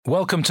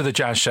Welcome to the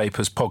Jazz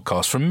Shapers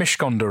podcast from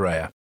Mishcon de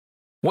Reya.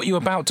 What you're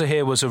about to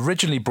hear was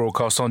originally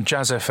broadcast on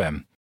Jazz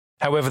FM.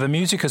 However, the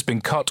music has been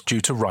cut due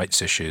to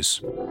rights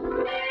issues.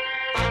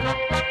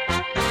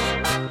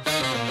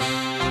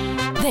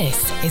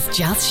 This is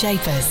Jazz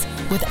Shapers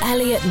with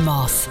Elliot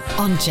Moss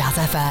on Jazz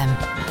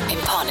FM. In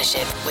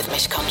partnership with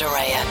Mishcon de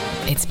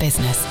Reya. It's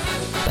business,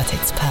 but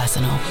it's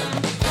personal.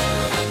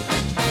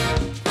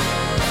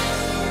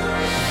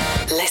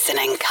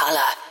 Listening colour.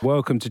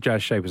 Welcome to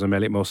Jazz Shapers. I'm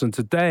Elliot Moss, and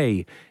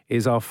today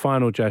is our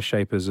final Jazz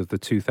Shapers of the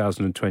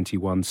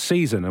 2021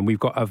 season, and we've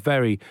got a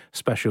very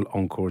special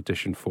encore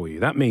edition for you.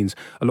 That means,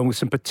 along with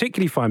some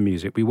particularly fine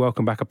music, we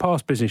welcome back a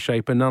past business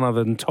shaper, none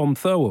other than Tom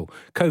Thirlwell,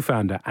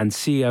 co-founder and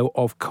CEO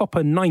of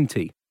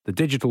Copper90, the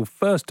digital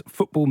first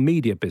football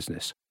media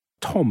business.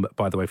 Tom,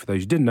 by the way, for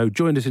those who didn't know,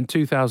 joined us in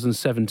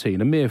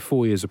 2017. A mere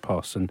 4 years have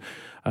passed, and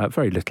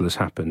very little has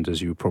happened,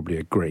 as you would probably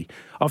agree.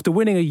 After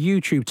winning a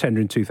YouTube tender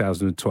in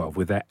 2012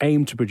 with their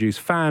aim to produce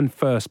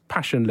fan-first,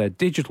 passion-led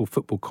digital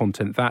football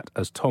content that,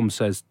 as Tom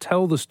says,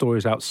 tell the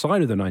stories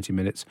outside of the 90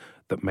 minutes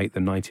that make the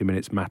 90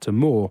 minutes matter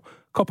more,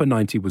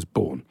 Copper90 was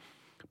born.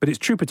 But its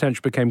true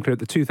potential became clear at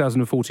the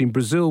 2014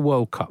 Brazil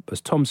World Cup.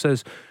 As Tom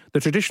says, the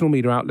traditional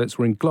media outlets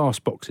were in glass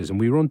boxes and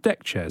we were on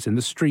deck chairs in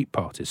the street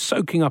parties,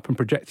 soaking up and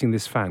projecting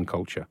this fan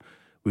culture.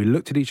 We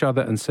looked at each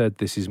other and said,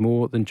 this is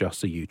more than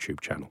just a YouTube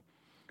channel.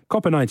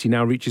 Copper90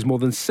 now reaches more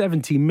than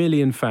 70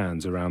 million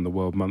fans around the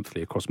world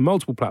monthly across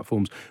multiple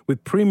platforms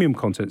with premium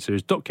content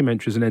series,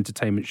 documentaries and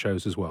entertainment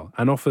shows as well,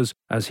 and offers,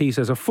 as he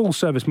says, a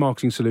full-service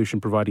marketing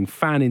solution providing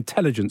fan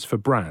intelligence for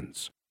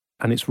brands.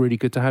 And it's really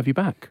good to have you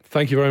back.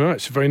 Thank you very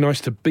much. Very nice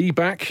to be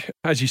back.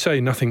 As you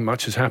say, nothing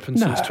much has happened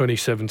since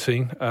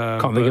 2017.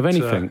 Can't think of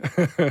anything.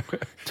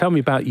 Tell me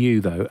about you,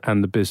 though,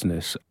 and the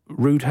business.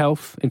 Rude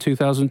health in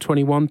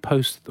 2021,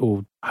 post,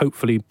 or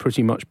hopefully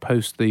pretty much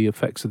post the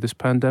effects of this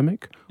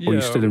pandemic? Or are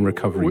you still in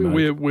recovery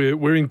mode?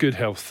 We're in good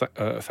health,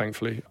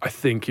 thankfully. I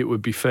think it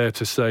would be fair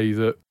to say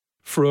that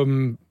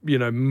from,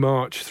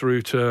 March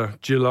through to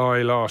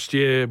July last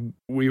year,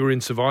 we were in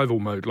survival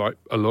mode, like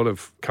a lot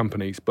of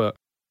companies, but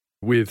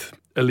with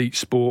elite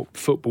sport,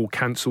 football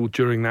cancelled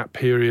during that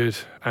period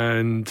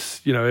and,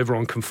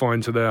 everyone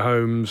confined to their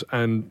homes.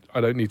 And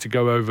I don't need to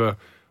go over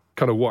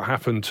kind of what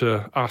happened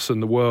to us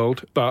and the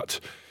world. But,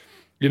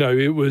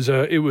 it was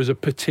a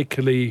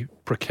particularly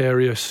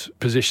precarious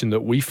position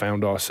that we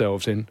found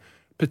ourselves in,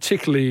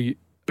 particularly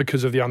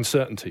because of the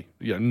uncertainty.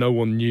 No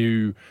one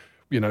knew,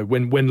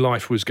 when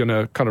life was going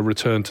to kind of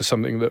return to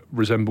something that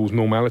resembles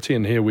normality.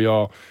 And here we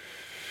are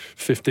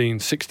 15,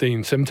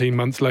 16, 17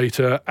 months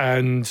later,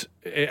 and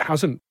it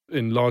hasn't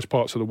in large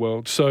parts of the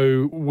world.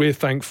 So we're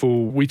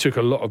thankful. We took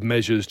a lot of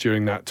measures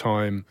during that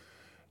time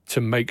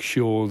to make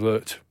sure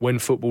that when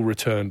football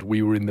returned,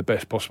 we were in the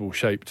best possible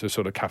shape to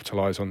sort of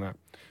capitalise on that.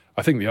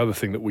 I think the other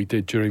thing that we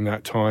did during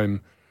that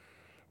time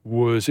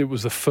was it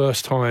was the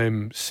first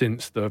time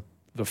since the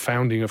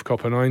founding of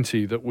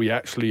Copper90 that we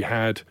actually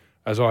had,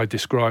 as I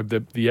described,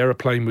 the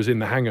aeroplane was in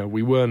the hangar.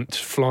 We weren't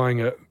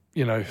flying at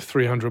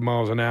 300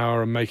 miles an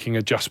hour and making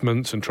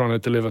adjustments and trying to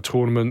deliver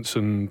tournaments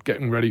and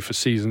getting ready for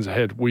seasons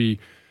ahead. We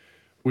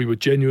were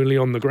genuinely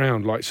on the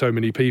ground like so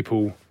many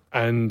people,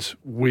 and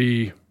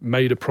we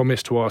made a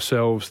promise to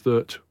ourselves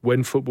that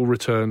when football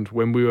returned,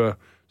 when we were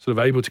sort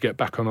of able to get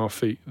back on our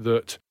feet,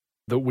 that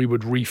we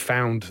would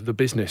refound the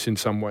business in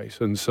some ways.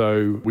 And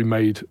so we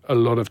made a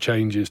lot of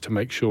changes to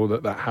make sure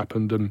that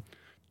happened and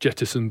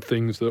jettisoned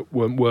things that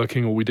weren't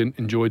working or we didn't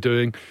enjoy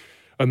doing.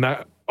 And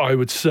that, I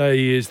would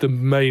say, is the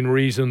main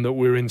reason that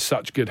we're in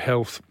such good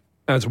health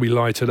as we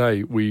lie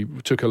today. We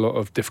took a lot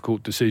of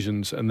difficult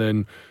decisions and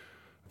then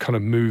kind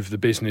of moved the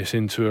business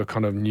into a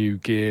kind of new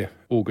gear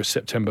August,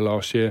 September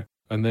last year.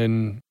 And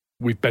then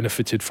we've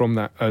benefited from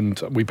that and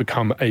we've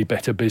become a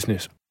better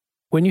business.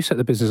 When you set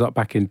the business up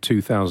back in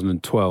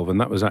 2012,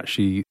 and that was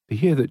actually the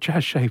year that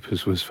Jazz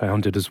Shapers was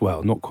founded as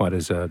well, not quite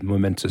as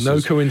momentous. No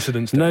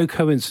coincidence. No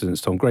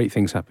coincidence, Tom. Great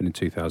things happened in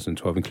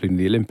 2012, including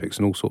the Olympics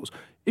and all sorts.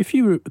 If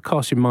you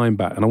cast your mind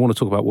back, and I want to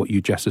talk about what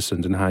you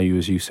jettisoned and how you,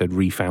 as you said,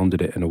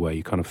 refounded it in a way,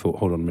 you kind of thought,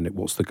 hold on a minute,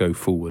 what's the go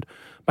forward?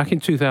 Back in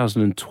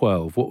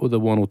 2012, what were the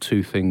one or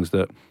two things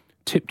that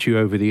tipped you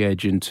over the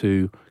edge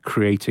into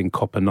creating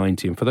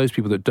Copper90? And for those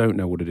people that don't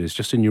know what it is,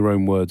 just in your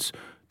own words,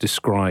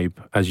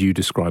 describe, as you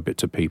describe it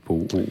to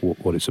people,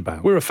 what it's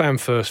about. We're a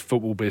fan-first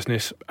football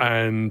business,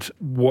 and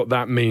what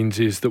that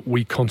means is that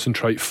we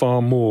concentrate far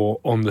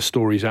more on the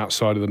stories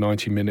outside of the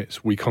 90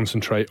 minutes. We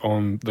concentrate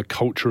on the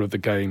culture of the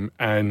game,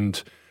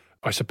 and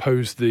I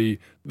suppose the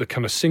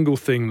kind of single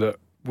thing that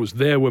was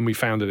there when we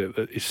founded it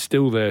that is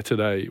still there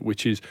today,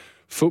 which is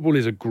football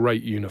is a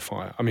great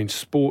unifier. I mean,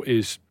 sport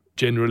is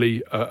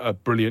generally a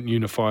brilliant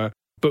unifier.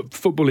 But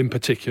football in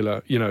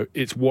particular,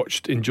 it's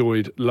watched,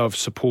 enjoyed, loved,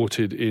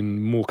 supported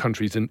in more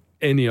countries than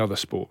any other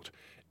sport.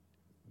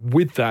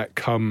 With that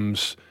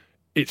comes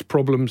its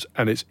problems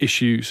and its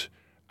issues.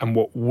 And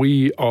what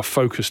we are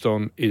focused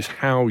on is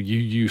how you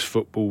use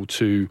football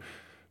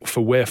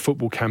for where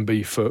football can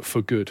be for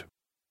good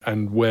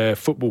and where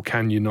football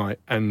can unite.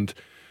 And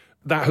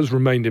that has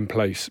remained in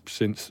place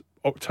since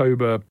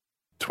October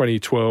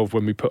 2012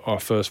 when we put our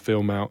first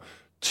film out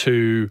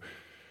to,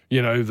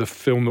 the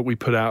film that we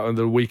put out on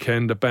the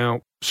weekend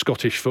about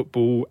Scottish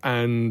football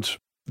and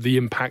the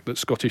impact that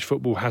Scottish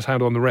football has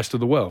had on the rest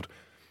of the world.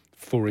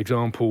 For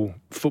example,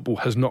 football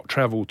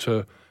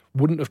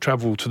wouldn't have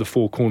travelled to the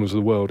four corners of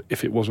the world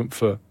if it wasn't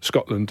for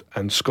Scotland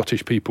and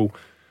Scottish people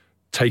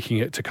taking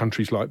it to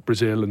countries like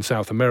Brazil and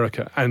South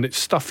America. And it's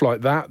stuff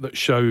like that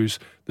shows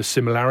the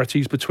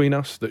similarities between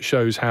us, that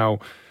shows how,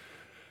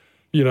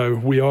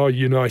 we are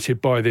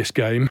united by this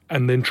game,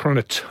 and then trying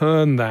to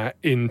turn that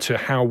into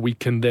how we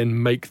can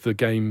then make the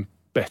game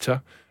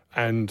better.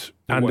 And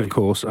of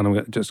course, and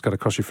I'm just going to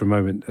cross you for a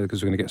moment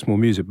because we're going to get some more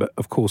music, but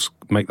of course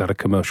make that a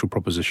commercial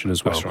proposition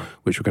as well, right,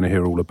 which we're going to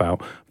hear all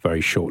about very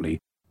shortly.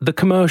 The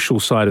commercial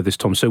side of this,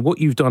 Tom, so what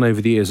you've done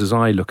over the years as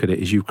I look at it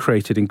is you've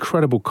created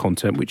incredible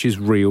content which is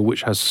real,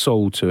 which has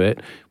soul to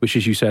it, which,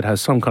 as you said,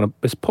 has some kind of,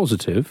 it's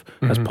positive,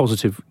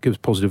 gives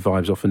positive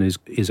vibes, often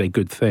is a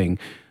good thing.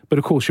 But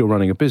of course you're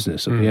running a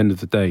business. At the end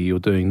of the day, you're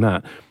doing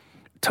that.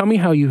 Tell me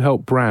how you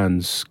help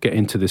brands get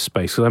into this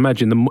space. Because I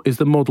imagine, is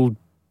the model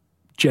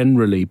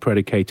generally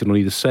predicated on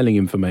either selling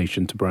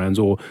information to brands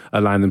or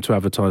allowing them to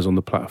advertise on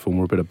the platform,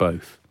 or a bit of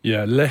both?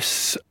 Yeah,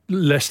 less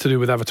to do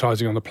with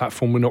advertising on the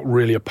platform. We're not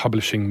really a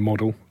publishing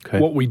model. Okay.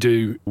 What we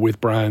do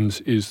with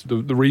brands is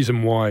the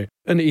reason why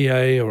an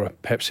EA or a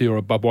Pepsi or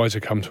a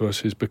Budweiser come to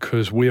us is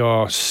because we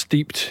are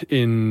steeped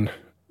in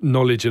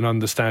knowledge and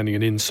understanding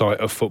and insight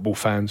of football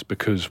fans,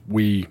 because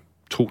we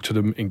talk to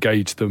them,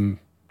 engage them,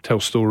 tell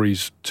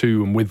stories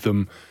to and with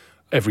them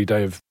every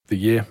day of the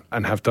year,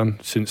 and have done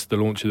since the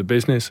launch of the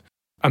business.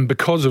 And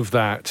because of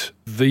that,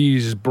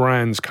 these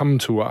brands come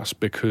to us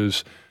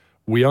because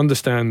we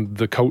understand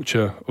the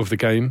culture of the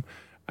game.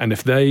 And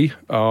if they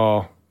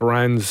are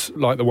brands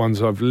like the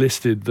ones I've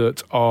listed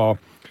that are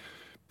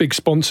big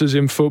sponsors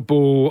in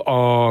football,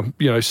 are,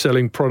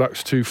 selling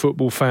products to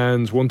football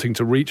fans, wanting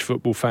to reach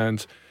football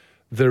fans,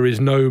 there is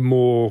no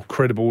more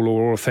credible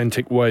or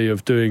authentic way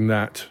of doing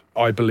that,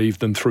 I believe,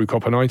 than through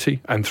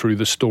Copper90 and through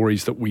the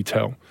stories that we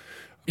tell.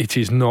 It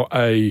is not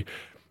a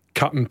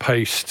cut and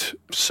paste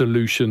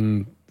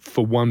solution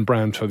for one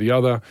brand to the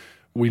other.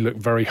 We look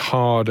very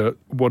hard at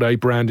what a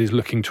brand is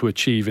looking to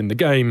achieve in the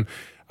game,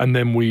 and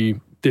then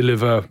we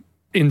deliver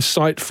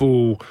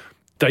insightful,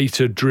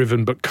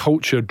 data-driven but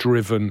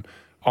culture-driven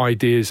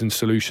ideas and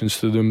solutions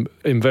to them.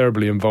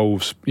 Invariably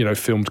involves,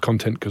 filmed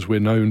content, because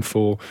we're known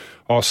for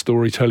our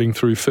storytelling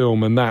through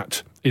film, and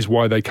that is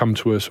why they come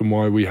to us and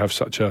why we have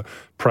such a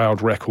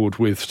proud record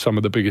with some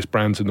of the biggest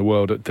brands in the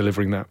world at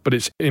delivering that. But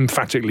it's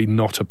emphatically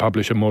not a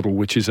publisher model,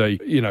 which is a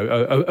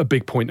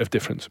big point of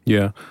difference.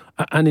 Yeah.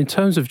 And in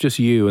terms of just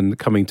you and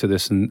coming to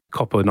this, and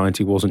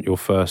Copper90 wasn't your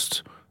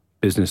first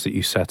business that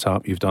you set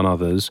up, you've done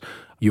others.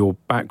 Your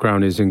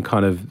background is in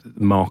kind of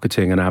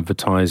marketing and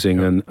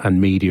advertising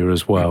and media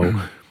as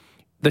well.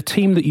 The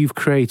team that you've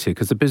created,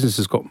 because the business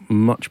has got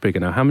much bigger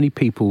now, how many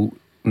people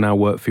now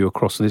work for you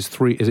across? And is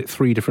it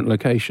three different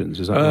locations?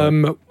 Is that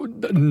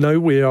right? No,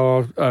 we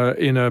are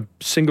in a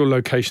single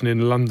location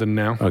in London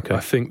now. Okay. I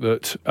think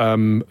that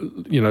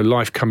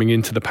life coming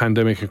into the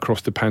pandemic,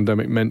 across the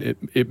pandemic, meant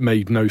it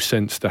made no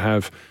sense to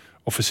have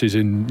offices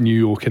in New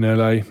York and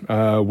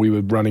LA. We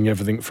were running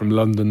everything from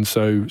London,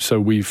 so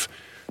we've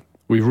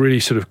really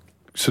sort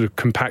of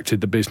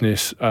compacted the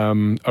business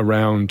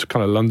around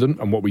kind of London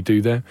and what we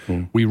do there.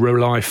 We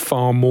rely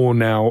far more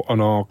now on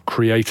our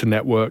creator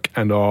network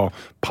and our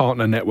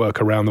partner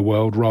network around the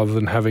world, rather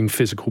than having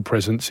physical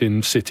presence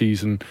in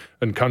cities and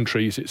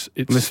countries.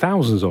 There's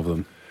thousands of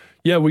them.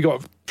 Yeah, we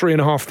got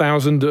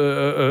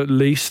 3,500 at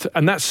least.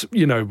 And that's,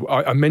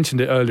 I mentioned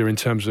it earlier in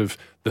terms of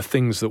the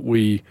things that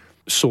we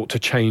sought to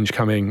change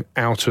coming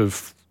out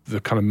of the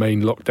kind of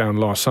main lockdown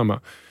last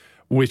summer,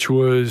 which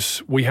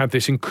was we had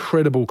this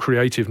incredible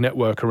creative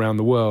network around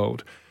the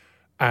world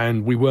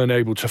and we weren't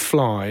able to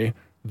fly.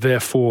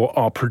 Therefore,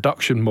 our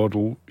production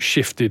model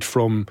shifted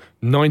from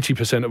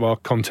 90% of our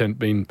content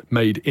being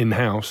made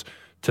in-house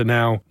to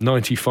now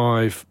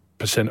 95%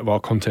 of our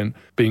content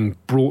being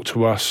brought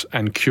to us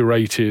and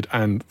curated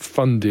and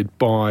funded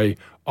by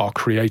our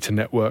creator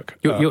network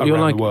around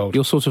the world.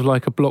 You're sort of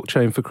like a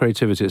blockchain for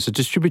creativity. It's a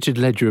distributed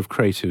ledger of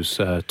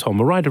creatives,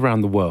 Tom, right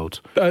around the world.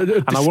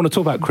 And I want to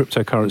talk about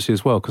cryptocurrency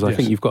as well, because I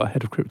think you've got a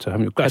head of crypto,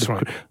 haven't you? That's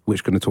right.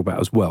 Which we're going to talk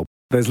about as well.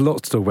 There's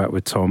lots to talk about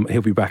with Tom.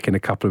 He'll be back in a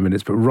couple of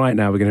minutes. But right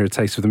now, we're going to hear a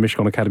taste of the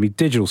Mishcon Academy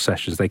digital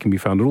sessions. They can be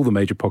found on all the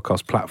major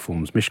podcast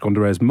platforms. Mishcon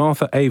Dorea's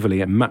Martha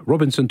Averley and Matt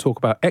Robinson talk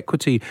about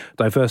equity,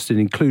 diversity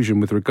and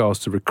inclusion with regards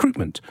to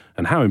recruitment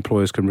and how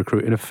employers can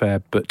recruit in a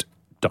fair but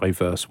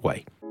diverse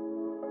way.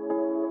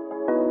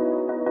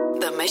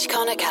 The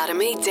Mishcon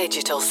Academy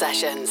digital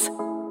sessions.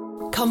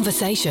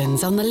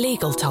 Conversations on the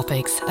legal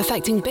topics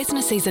affecting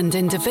businesses and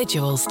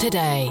individuals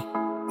today.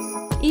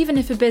 Even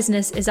if a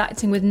business is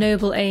acting with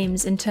noble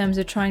aims in terms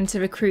of trying to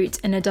recruit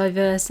in a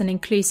diverse and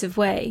inclusive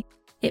way,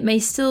 it may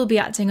still be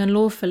acting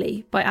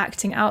unlawfully by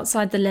acting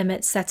outside the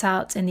limits set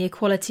out in the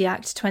Equality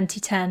Act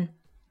 2010.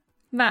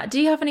 Matt,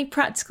 do you have any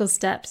practical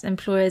steps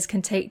employers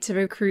can take to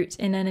recruit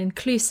in an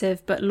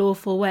inclusive but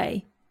lawful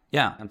way?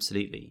 Yeah,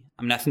 absolutely.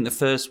 I mean, I think the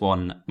first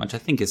one, which I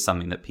think is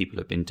something that people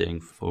have been doing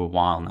for a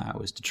while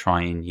now, is to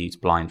try and use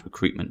blind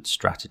recruitment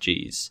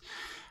strategies.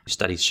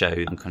 Studies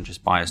show unconscious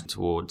bias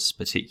towards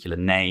particular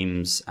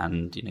names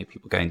and,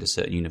 people going to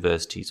certain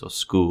universities or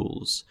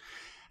schools.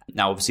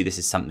 Now, obviously, this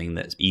is something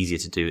that's easier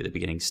to do at the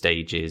beginning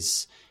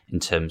stages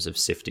in terms of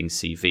sifting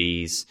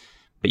CVs,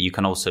 but you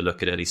can also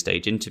look at early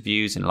stage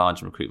interviews in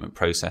large recruitment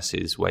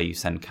processes where you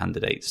send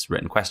candidates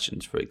written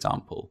questions, for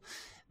example.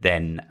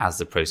 Then as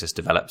the process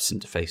develops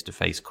into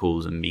face-to-face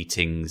calls and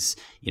meetings,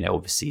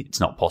 obviously it's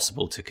not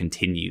possible to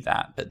continue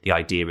that. But the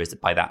idea is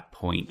that by that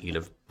point, you'll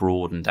have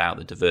broadened out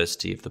the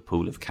diversity of the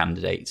pool of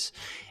candidates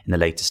in the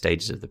later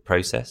stages of the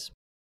process.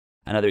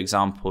 Another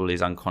example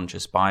is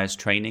unconscious bias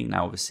training.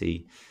 Now,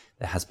 obviously,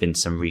 there has been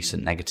some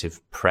recent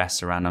negative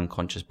press around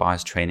unconscious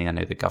bias training. I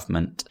know the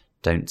government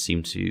don't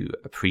seem to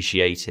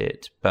appreciate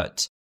it,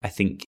 but I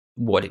think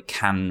what it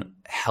can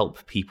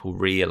help people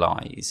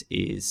realize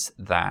is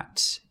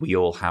that we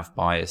all have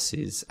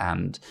biases,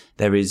 and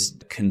there is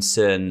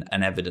concern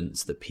and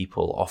evidence that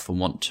people often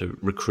want to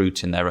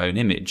recruit in their own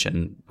image.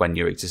 And when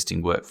your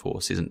existing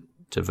workforce isn't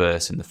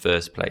diverse in the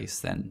first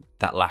place, then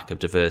that lack of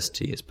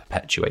diversity is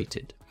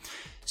perpetuated.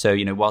 So,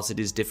 whilst it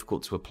is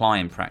difficult to apply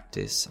in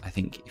practice, I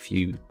think if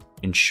you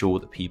ensure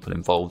that people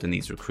involved in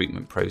these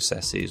recruitment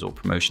processes or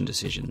promotion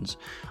decisions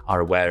are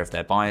aware of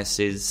their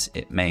biases,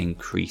 it may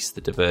increase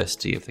the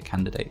diversity of the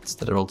candidates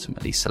that are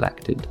ultimately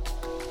selected.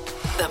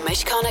 The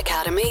Mishcon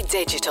Academy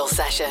Digital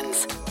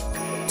Sessions.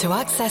 To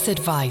access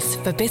advice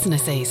for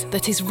businesses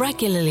that is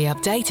regularly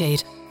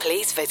updated,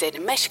 please visit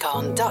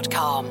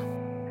mishcon.com.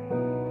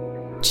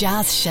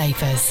 Jazz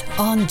Shapers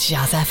on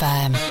Jazz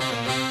FM.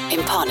 In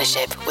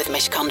partnership with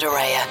Mishcon de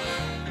Reya.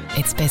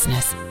 It's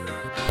business,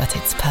 but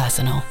it's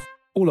personal.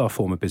 All our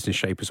former business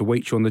shapers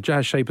await you on the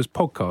Jazz Shapers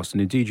podcast, and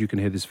indeed you can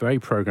hear this very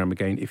programme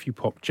again if you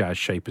pop Jazz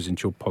Shapers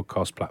into your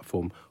podcast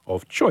platform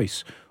of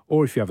choice.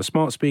 Or if you have a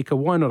smart speaker,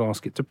 why not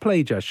ask it to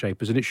play Jazz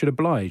Shapers, and it should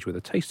oblige with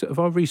a taster of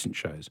our recent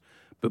shows.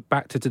 But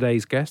back to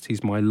today's guest.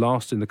 He's my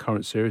last in the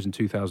current series in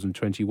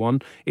 2021.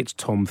 It's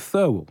Tom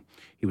Thirlwell.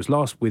 He was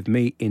last with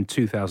me in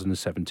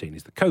 2017.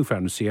 He's the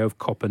co-founder and CEO of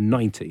Copper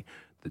 90,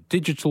 the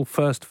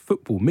digital-first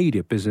football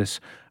media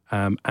business,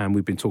 and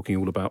we've been talking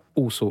all about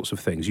all sorts of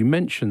things. You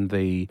mentioned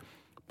the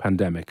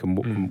pandemic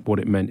and what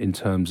it meant in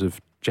terms of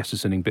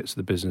jettisoning bits of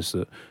the business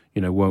that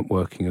weren't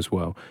working as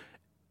well.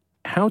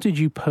 How did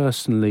you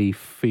personally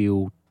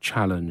feel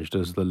challenged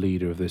as the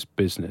leader of this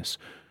business?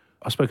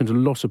 I've spoken to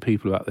lots of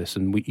people about this,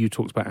 and you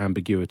talked about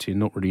ambiguity and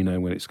not really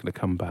knowing when it's going to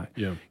come back.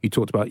 Yeah. You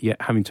talked about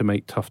having to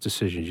make tough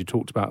decisions. You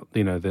talked about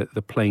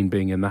the plane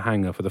being in the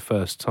hangar for the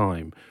first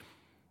time.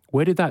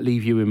 Where did that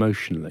leave you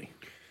emotionally?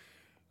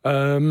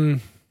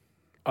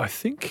 I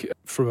think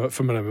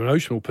from an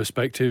emotional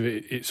perspective,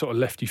 it sort of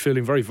left you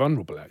feeling very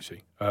vulnerable,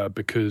 actually,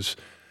 because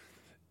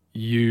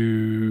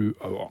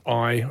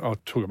I'll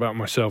talk about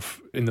myself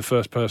in the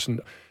first person.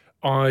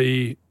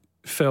 I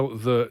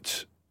felt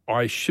that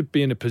I should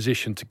be in a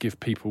position to give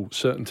people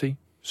certainty,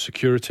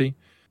 security,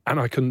 and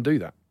I couldn't do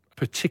that,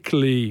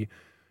 particularly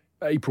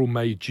April,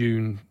 May,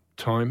 June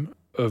time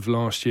of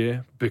last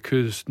year,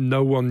 because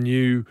no one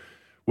knew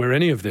where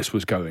any of this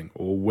was going,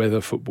 or whether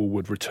football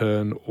would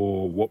return,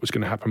 or what was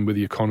going to happen with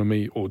the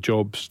economy or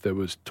jobs. There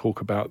was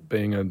talk about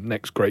being a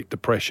next Great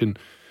Depression,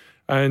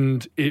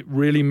 and it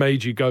really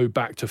made you go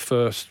back to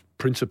first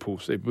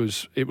principles. It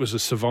was a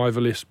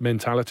survivalist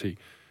mentality,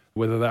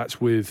 whether that's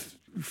with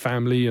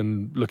family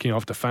and looking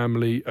after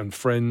family and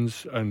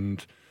friends,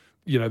 and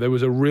there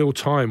was a real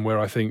time where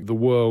I think the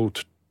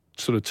world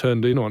sort of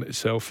turned in on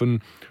itself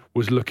and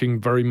was looking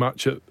very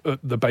much at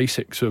the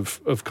basics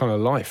of kind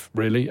of life,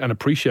 really, and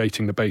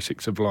appreciating the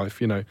basics of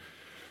life,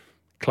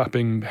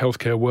 clapping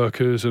healthcare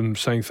workers and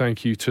saying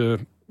thank you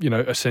to,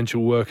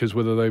 essential workers,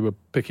 whether they were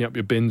picking up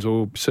your bins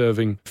or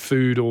serving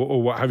food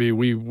or what have you.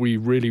 We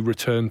really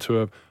returned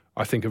to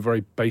I think a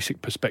very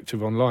basic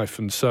perspective on life.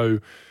 And so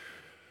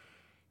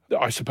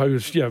I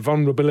suppose,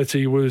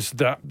 vulnerability was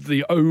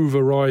the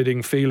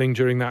overriding feeling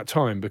during that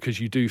time, because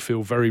you do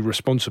feel very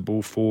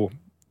responsible for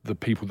the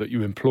people that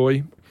you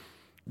employ,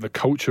 the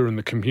culture and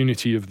the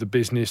community of the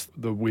business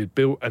that we'd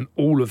built, and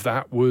all of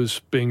that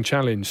was being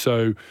challenged.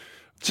 So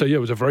it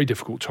was a very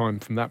difficult time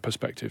from that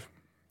perspective.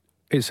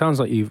 It sounds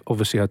like you've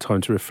obviously had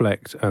time to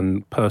reflect,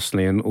 and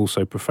personally and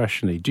also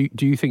professionally.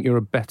 Do you think you're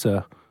a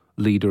better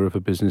leader of a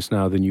business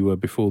now than you were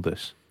before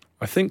this?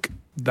 I think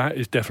that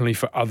is definitely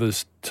for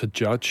others to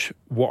judge.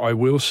 What I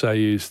will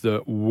say is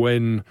that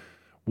when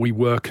we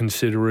were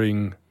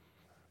considering,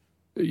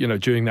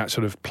 during that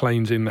sort of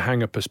planes in the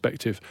hangar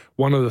perspective,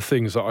 one of the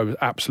things that I was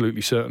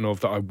absolutely certain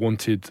of, that I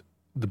wanted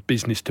the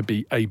business to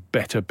be a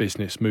better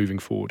business moving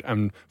forward.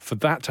 And for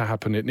that to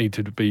happen, it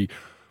needed to be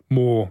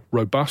more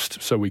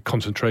robust. So we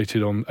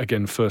concentrated on,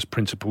 again, first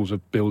principles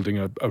of building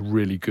a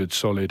really good,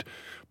 solid,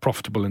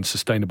 profitable and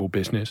sustainable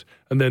business.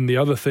 And then the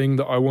other thing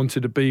that I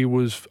wanted to be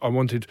was I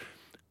wanted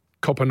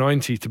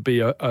Copper90 to be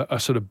a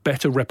sort of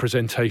better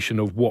representation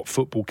of what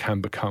football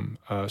can become.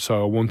 So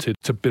I wanted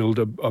to build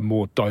a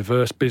more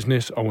diverse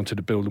business. I wanted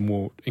to build a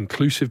more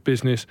inclusive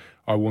business.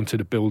 I wanted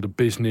to build a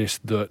business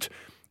that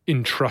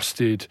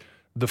entrusted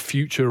the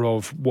future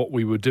of what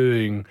we were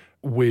doing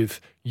with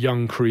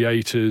young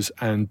creators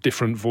and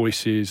different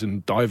voices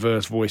and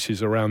diverse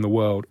voices around the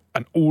world.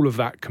 And all of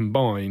that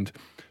combined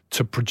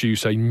to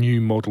produce a new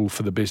model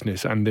for the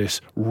business and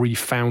this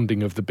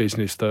refounding of the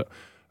business that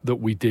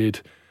we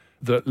did,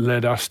 that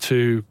led us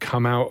to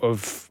come out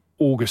of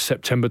August,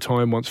 September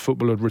time, once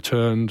football had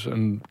returned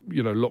and,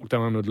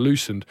 lockdown had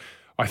loosened.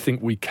 I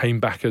think we came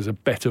back as a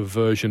better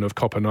version of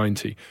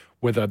Copper90.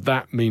 Whether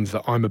that means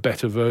that I'm a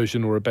better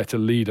version or a better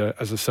leader,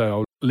 as I say,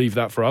 I'll leave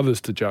that for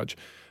others to judge.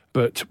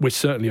 But we're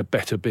certainly a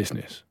better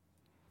business.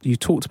 You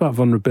talked about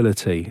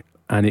vulnerability,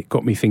 and it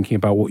got me thinking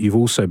about what you've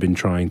also been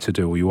trying to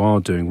do, or you are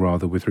doing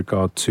rather, with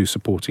regard to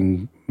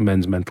supporting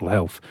men's mental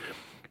health.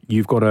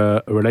 You've got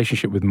a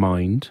relationship with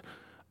Mind.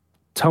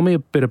 Tell me a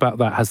bit about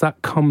that. Has that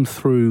come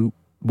through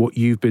what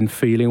you've been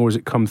feeling, or has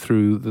it come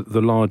through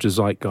the larger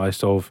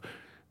zeitgeist of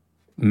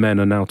men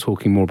are now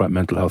talking more about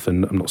mental health?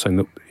 And I'm not saying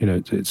that,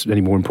 it's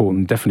any more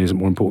important, definitely isn't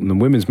more important than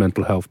women's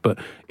mental health, but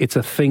it's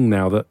a thing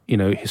now that,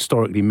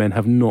 historically men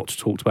have not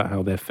talked about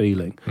how they're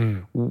feeling.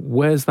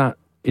 Where's that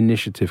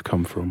initiative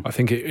come from? I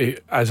think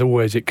it as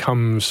always, it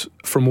comes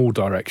from all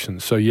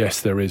directions. So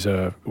yes, there is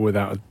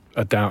without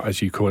a doubt,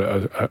 as you call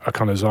it, a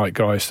kind of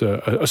zeitgeist,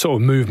 a sort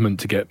of movement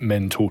to get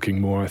men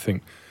talking more. I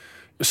think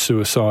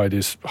suicide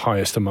is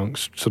highest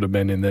amongst sort of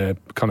men in their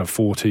kind of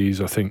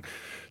 40s. I think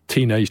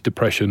teenage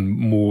depression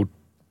more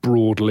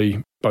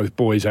broadly, both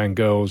boys and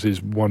girls,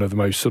 is one of the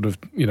most sort of,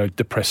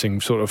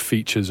 depressing sort of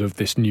features of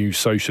this new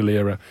social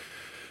era.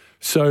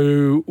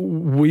 So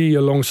we,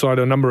 alongside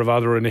a number of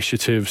other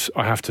initiatives,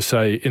 I have to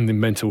say, in the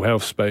mental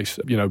health space,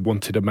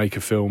 wanted to make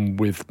a film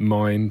with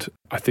Mind.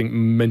 I think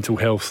mental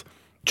health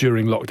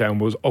during lockdown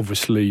was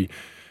obviously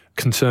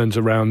concerns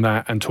around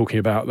that, and talking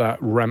about that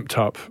ramped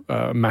up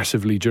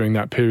massively during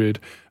that period.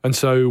 And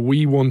so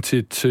we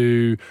wanted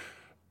to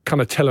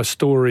kind of tell a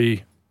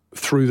story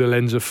through the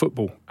lens of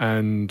football.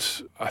 And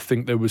I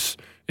think there was,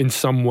 in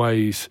some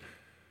ways,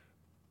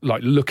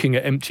 like looking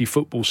at empty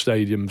football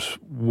stadiums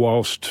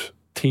whilst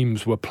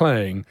teams were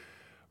playing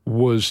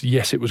was,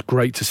 yes, it was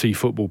great to see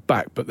football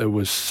back, but there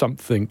was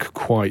something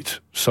quite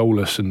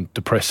soulless and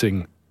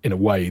depressing in a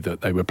way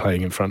that they were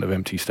playing in front of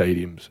empty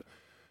stadiums.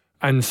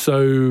 And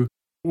so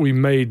we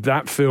made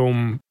that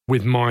film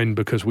with Mind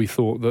because we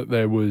thought that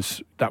that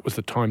was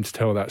the time to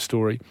tell that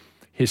story.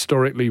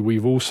 Historically,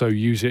 we've also,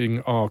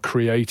 using our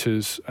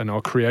creators and our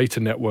creator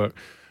network,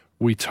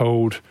 we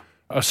told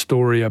a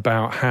story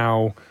about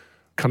how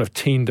kind of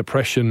teen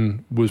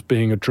depression was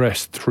being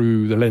addressed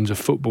through the lens of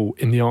football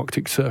in the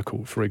Arctic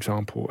Circle, for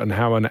example, and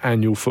how an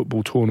annual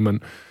football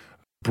tournament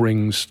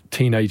brings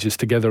teenagers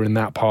together in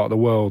that part of the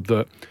world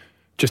that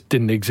just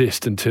didn't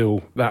exist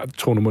until that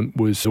tournament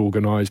was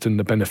organised, and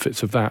the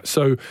benefits of that.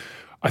 So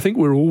I think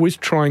we're always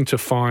trying to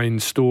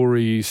find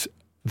stories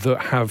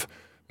that have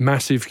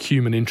massive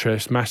human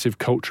interest, massive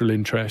cultural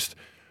interest,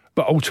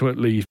 but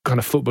ultimately kind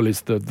of football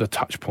is the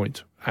touch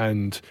point.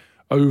 And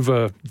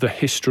over the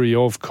history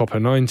of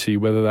Copper90,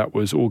 whether that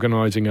was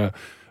organising a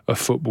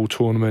football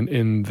tournament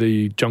in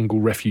the jungle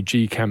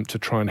refugee camp to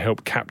try and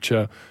help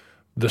capture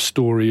the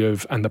story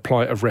of and the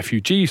plight of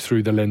refugees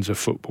through the lens of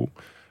football,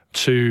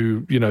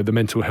 to, the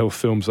mental health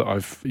films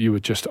that you were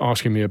just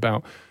asking me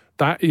about,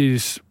 that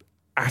is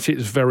at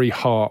its very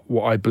heart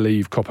what I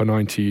believe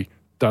Copper90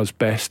 does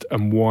best,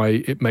 and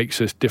why it makes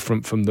us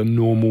different from the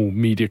normal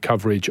media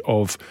coverage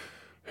of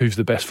who's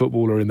the best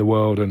footballer in the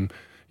world and,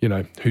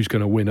 who's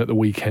going to win at the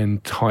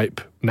weekend type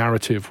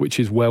narrative, which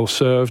is well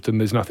served, and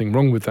there's nothing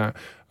wrong with that.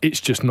 It's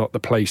just not the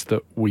place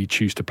that we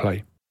choose to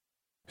play.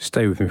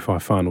 Stay with me for our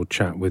final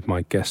chat with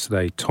my guest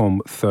today,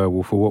 Tom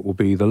Thirlwall, for what will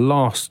be the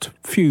last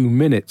few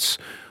minutes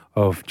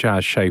of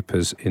Jazz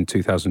Shapers in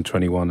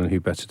 2021, and who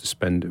better to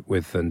spend it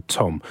with than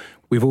Tom.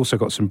 We've also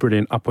got some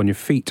brilliant Up On Your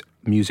Feet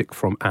music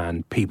from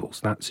Anne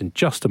Peebles. That's in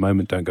just a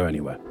moment. Don't go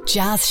anywhere.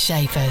 Jazz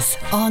Shapers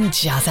on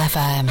Jazz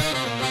FM.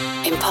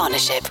 In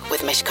partnership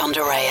with Mishcon de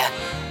Reya.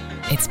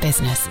 It's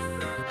business,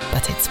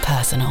 but it's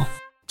personal.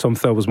 Tom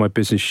Thirlwall's my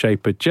business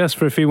shaper just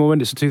for a few more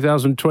minutes of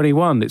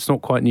 2021. It's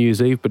not quite New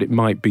Year's Eve, but it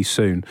might be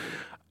soon.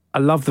 I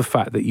love the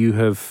fact that you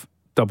have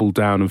doubled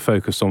down and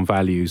focused on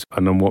values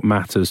and on what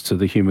matters to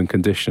the human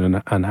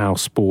condition, and how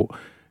sport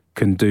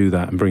can do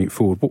that and bring it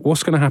forward.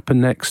 What's going to happen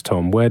next,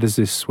 Tom? Where does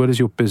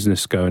your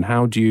business go, and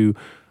how do you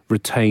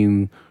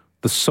retain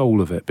the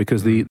soul of it?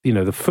 Because the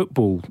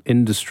football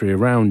industry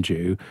around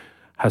you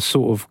has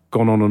sort of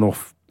gone on and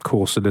off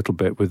course a little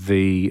bit with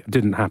the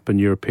didn't happen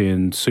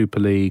European Super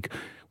League,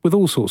 with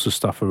all sorts of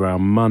stuff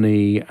around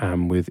money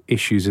and with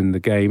issues in the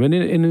game and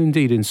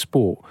indeed in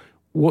sport.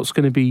 What's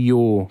going to be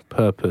your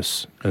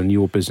purpose and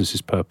your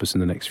business's purpose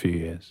in the next few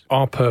years?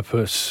 Our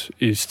purpose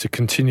is to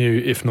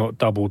continue, if not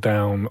double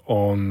down,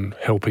 on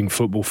helping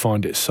football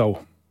find its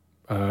soul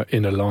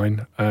in a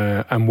line.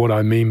 And what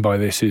I mean by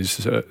this is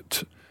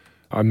that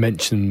I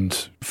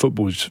mentioned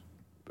football's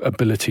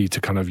ability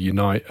to kind of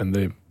unite and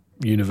the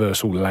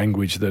universal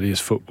language that is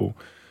football.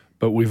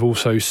 But we've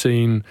also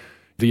seen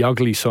the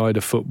ugly side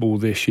of football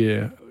this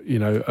year.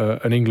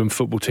 An England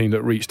football team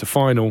that reached a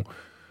final,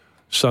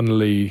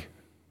 suddenly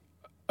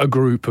a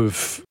group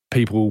of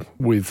people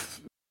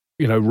with,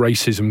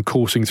 racism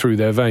coursing through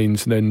their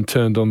veins then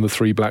turned on the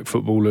 3 black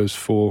footballers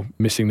for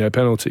missing their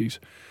penalties.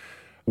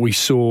 We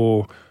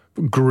saw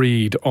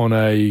greed on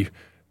a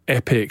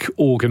epic,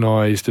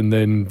 organised and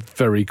then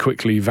very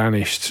quickly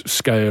vanished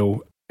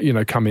scale,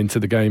 come into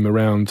the game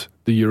around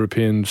the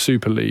European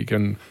Super League,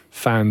 and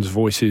fans'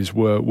 voices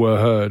were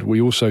heard.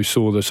 We also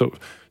saw the sort of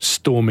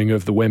storming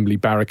of the Wembley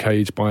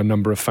barricades by a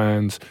number of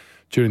fans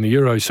during the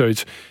Euros.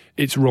 So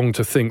it's wrong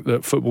to think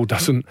that football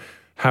doesn't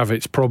have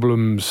its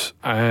problems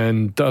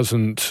and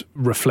doesn't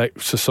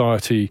reflect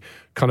society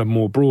kind of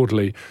more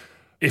broadly.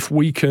 If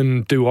we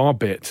can do our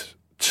bit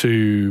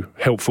to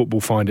help football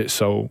find its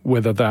soul,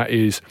 whether that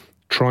is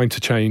trying to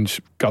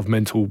change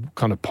governmental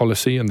kind of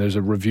policy, and there's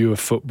a review of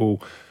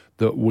football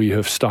that we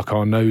have stuck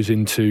our nose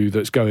into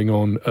that's going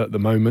on at the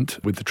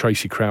moment with the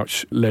Tracy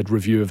Crouch-led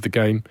review of the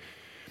game.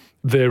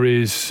 There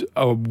is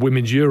a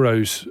Women's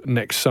Euros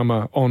next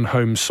summer on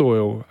home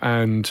soil,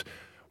 and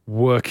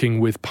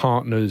working with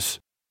partners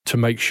to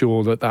make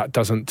sure that that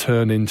doesn't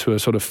turn into a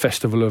sort of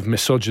festival of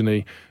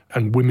misogyny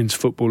and women's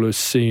football is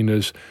seen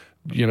as,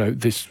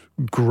 this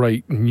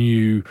great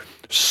new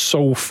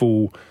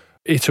soulful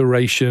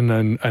iteration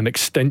and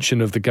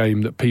extension of the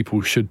game that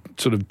people should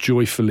sort of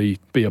joyfully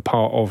be a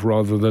part of,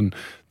 rather than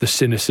the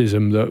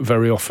cynicism that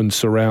very often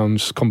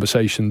surrounds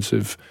conversations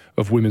of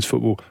women's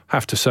football,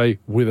 have to say,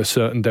 with a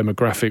certain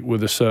demographic,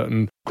 with a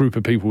certain group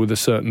of people, with a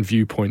certain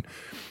viewpoint.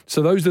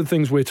 So those are the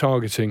things we're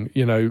targeting,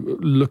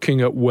 looking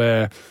at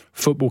where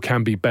football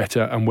can be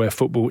better and where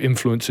football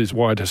influences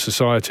wider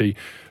society,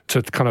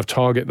 to kind of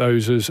target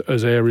those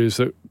as areas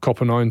that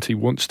COPA90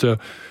 wants to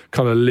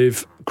kind of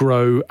live,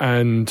 grow,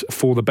 and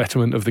for the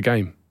betterment of the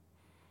game.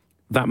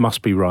 That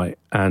must be right.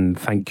 And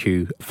thank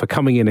you for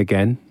coming in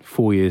again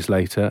 4 years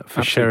later,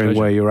 for sharing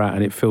pleasure. Where you're at.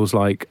 And it feels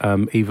like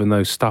even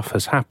though stuff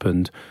has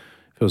happened,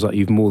 it feels like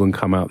you've more than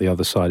come out the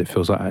other side. It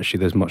feels like actually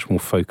there's much more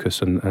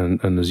focus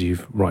and as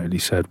you've rightly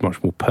said,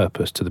 much more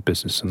purpose to the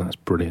business, and that's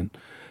brilliant.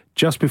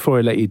 Just before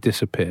I let you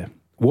disappear,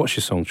 what's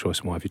your song choice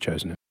and why have you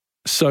chosen it?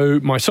 So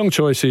my song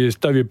choice is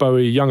David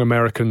Bowie, Young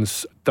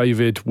Americans.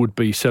 David would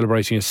be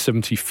celebrating his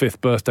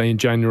 75th birthday in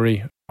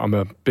January. I'm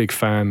a big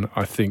fan.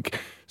 I think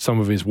some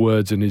of his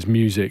words and his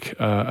music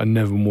are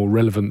never more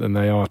relevant than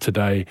they are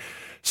today.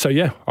 So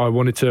yeah, I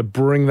wanted to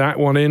bring that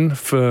one in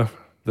for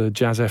the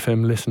Jazz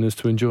FM listeners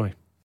to enjoy.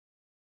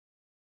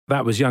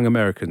 That was Young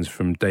Americans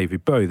from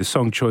David Bowie, the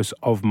song choice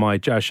of my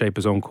Jazz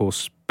Shapers Encore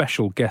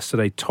special guest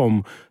today,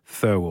 Tom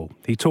Thirlwall.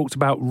 He talked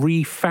about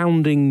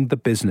refounding the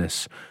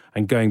business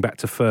and going back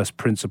to first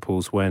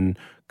principles when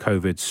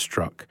COVID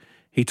struck.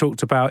 He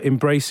talked about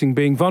embracing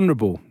being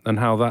vulnerable and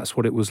how that's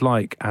what it was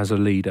like as a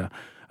leader.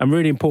 And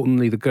really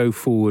importantly, the go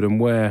forward and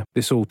where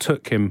this all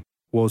took him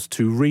was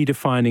to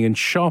redefining and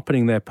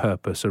sharpening their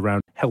purpose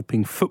around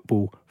helping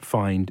football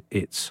find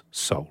its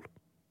soul.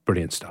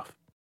 Brilliant stuff.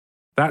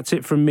 That's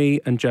it from me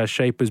and Jazz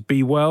Shapers.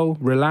 Be well,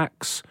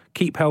 relax,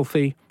 keep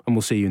healthy, and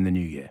we'll see you in the new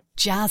year.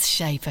 Jazz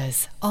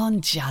Shapers on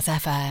Jazz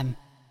FM.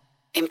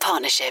 In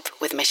partnership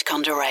with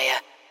Mishcon de Reya.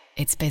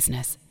 It's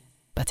business,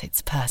 but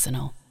it's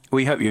personal.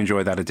 We hope you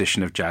enjoyed that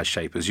edition of Jazz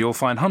Shapers. You'll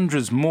find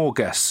hundreds more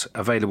guests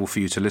available for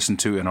you to listen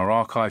to in our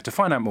archive. To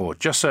find out more,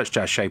 just search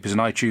Jazz Shapers in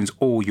iTunes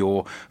or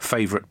your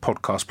favourite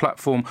podcast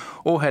platform,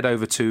 or head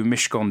over to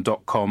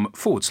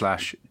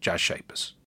mishcon.com/Jazz Shapers.